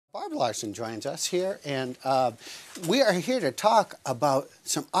Barb Larson joins us here, and we are here to talk about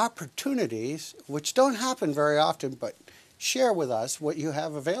some opportunities which don't happen very often, but share with us what you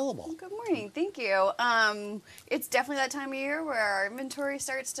have available. Good morning, thank you. It's definitely that time of year where our inventory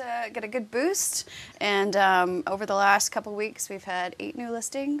starts to get a good boost, and over the last couple weeks we've had 8 new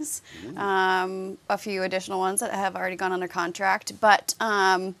listings, a few additional ones that have already gone under contract, but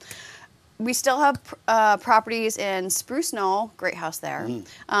we still have properties in Spruce Knoll, great house there.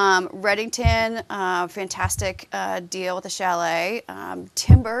 Reddington, fantastic deal with the chalet.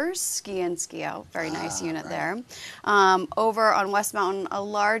 Timbers, ski in, ski out, very nice unit there. Over on West Mountain, a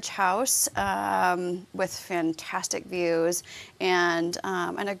large house with fantastic views, and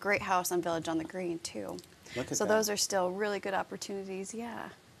a great house on Village on the Green too. So those are still really good opportunities, yeah.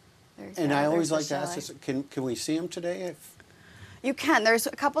 And I always like to ask this, can we see them today? You can. There's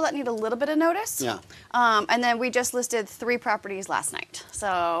a couple that need a little bit of notice. Yeah. And then we just listed 3 properties last night.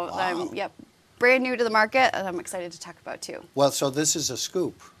 So, yep, brand new to the market, and I'm excited to talk about too. Well, so this is a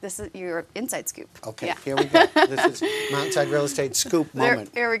scoop. This is your inside scoop. Okay, yeah. Here we go. This is MTNSIDE Real Estate Scoop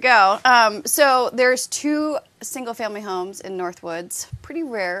moment. There we go. So there's 2 single-family homes in Northwoods, pretty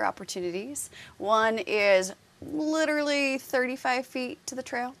rare opportunities. One is literally 35 feet to the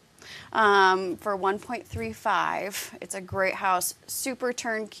trail. For 1.35. It's a great house, super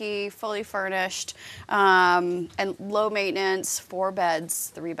turnkey, fully furnished, and low maintenance, 4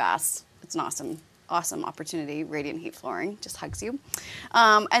 beds, 3 baths. It's an awesome opportunity. Radiant heat flooring, just hugs you.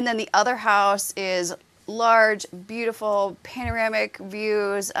 And then the other house is large, beautiful, panoramic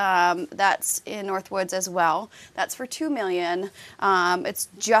views. That's in Northwoods as well. That's for $2 million. It's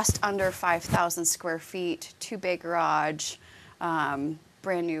just under 5,000 square feet, 2-bay garage.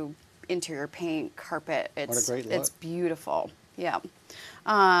 Brand new interior paint, carpet. What a great look. It's beautiful. Yeah.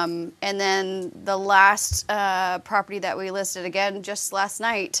 And then the last property that we listed again just last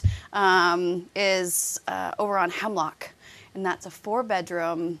night is over on Hemlock, and that's a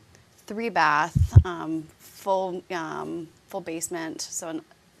 4-bedroom, 3-bath, full basement. So it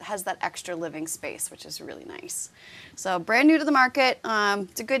has that extra living space, which is really nice. So brand new to the market.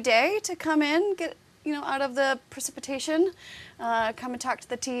 It's a good day to come in, get out of the precipitation, come and talk to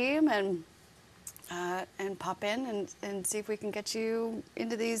the team and pop in and see if we can get you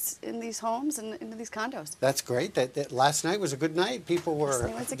into these homes and into these condos. That's great. That last night was a good night. People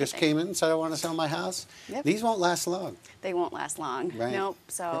just came in and said, I want to sell my house. Yep. These won't last long. They won't last long. Right. Nope.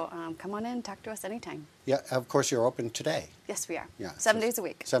 So come on in, talk to us anytime. Yeah, of course you're open today. Yes, we are. Yeah, 7 days a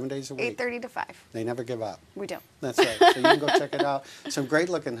week. 7 days a week. 8:30 to 5. They never give up. We don't. That's right. So you can go check it out. Some great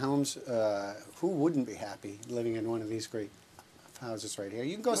looking homes. Who wouldn't be happy living in one of these great houses right here?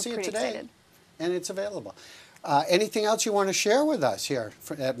 You can go see it today. Excited. And it's available. Anything else you want to share with us here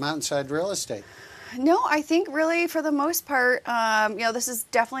at MTNSIDE Real Estate? No, I think really for the most part, this is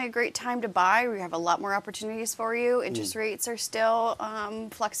definitely a great time to buy. We have a lot more opportunities for you. Interest rates are still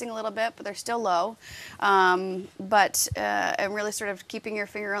flexing a little bit, but they're still low. And really sort of keeping your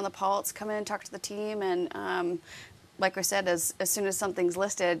finger on the pulse, come in and talk to the team, and like I said, as soon as something's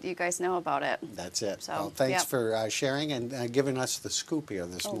listed, you guys know about it. That's it. So, well, thanks for sharing and giving us the scoop here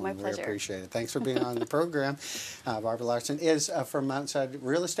this morning. My pleasure. We appreciate it. Thanks for being on the program. Barb Larson is from MTNSIDE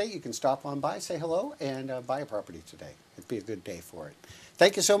Real Estate. You can stop on by, say hello, and buy a property today. It'd be a good day for it.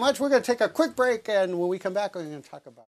 Thank you so much. We're going to take a quick break, and when we come back, we're going to talk about